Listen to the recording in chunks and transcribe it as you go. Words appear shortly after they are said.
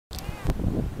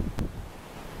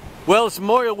Well, it's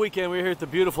Memorial Weekend. We're here at the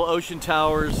beautiful Ocean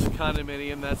Towers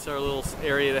condominium. That's our little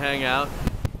area to hang out.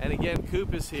 And again,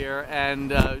 Coop is here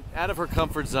and out of her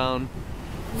comfort zone.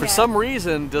 For some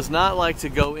reason, does not like to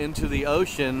go into the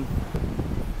ocean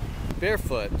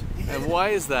barefoot. And why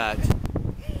is that?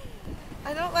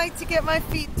 I don't like to get my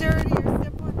feet dirty or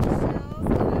step on the shells,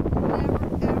 and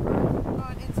I've never ever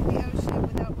gone into the ocean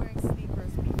without wearing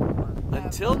sneakers before.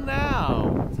 Until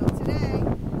now. Until today.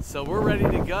 So we're ready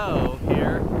to go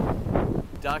here,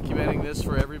 documenting this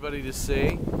for everybody to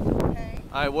see. Okay.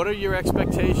 All right, what are your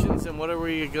expectations and what are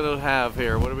we going to have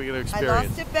here? What are we going to experience? I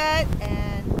lost a bet,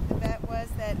 and the bet was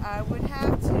that I would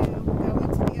have to go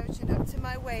into the ocean up to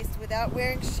my waist without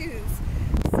wearing shoes.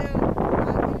 So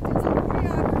I'm going to do some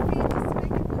choreography just to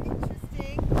make it more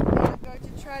interesting, and I'm going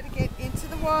to try to get into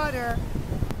the water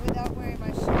without wearing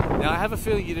my shoes. Now I have a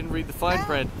feeling you didn't read the fine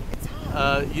print. It's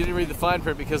hot. You didn't read the fine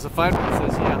print because the fine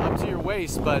print says, yeah, up to your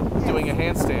waist, but doing a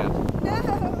handstand. No.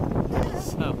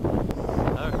 So,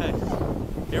 all right,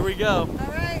 here we go. All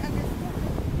right, I'm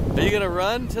going to... Are you going to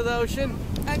run to the ocean?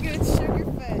 I'm going to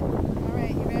sugarfoot. All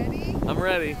right, you ready? I'm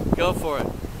ready. Go for it.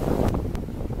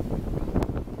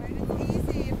 Right, it's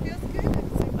easy. It feels good.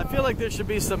 So I far. feel like there should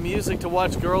be some music to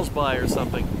watch girls by or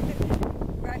something.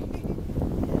 Right. Okay,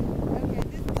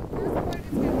 this is the first part. It's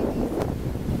going to be easy.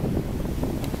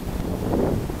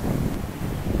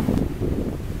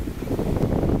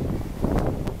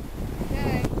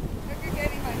 Okay, hope you're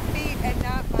getting my feet and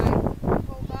not my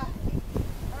whole body.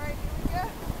 All right, here we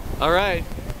go. All right.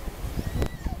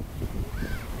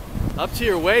 Up to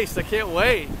your waist. I can't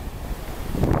wait.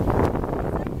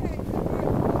 Okay,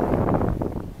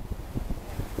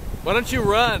 Why don't you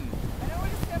run? I don't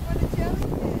want to step on a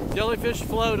jellyfish. Jellyfish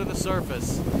float on the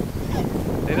surface.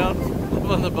 They don't live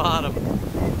on the bottom. Be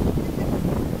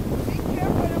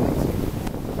careful, I don't want you.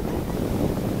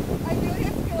 I really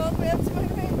have to go all the way up to my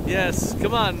waist. Yes,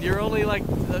 come on. You're only like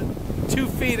 2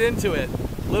 feet into it,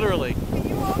 literally. Can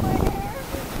you hold my hair?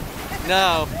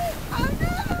 No. Oh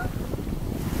no!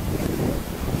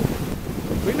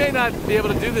 We may not be able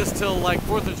to do this till like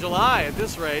 4th of July at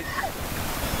this rate.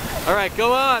 All right,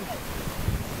 go on.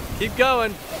 Keep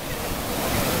going.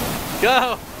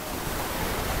 Go.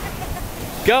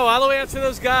 Go all the way up to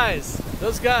those guys.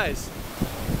 Those guys.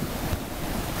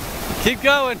 Keep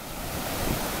going.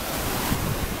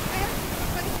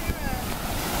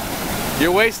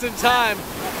 You're wasting time.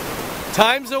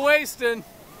 Time's a wasting.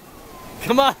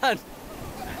 Come on.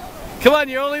 Come on,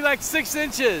 you're only like 6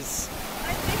 inches.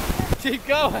 Keep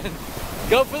going.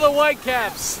 Go for the white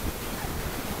caps.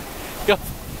 Go.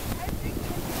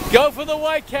 Go for the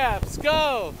white caps.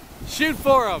 Go. Shoot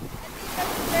for them.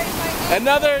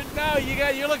 Another. No,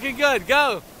 you're looking good.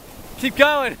 Go. Keep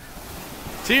going.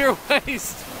 To your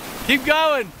waist. Keep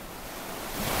going.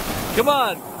 Come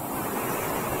on.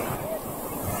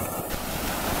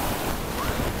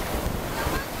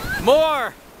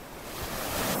 More.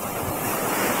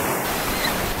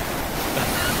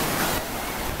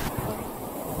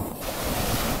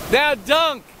 Now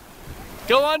dunk.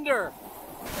 Go under.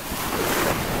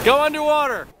 Go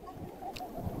underwater.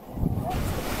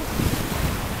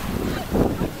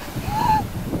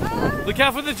 Look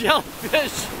out for the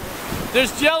jellyfish.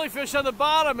 There's jellyfish on the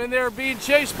bottom and they're being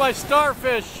chased by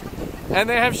starfish. And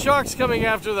they have sharks coming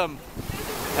after them.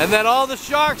 And then all the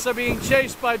sharks are being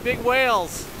chased by big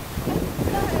whales. I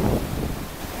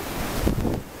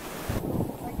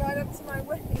got up to my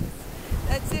waist.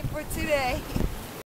 That's it for today.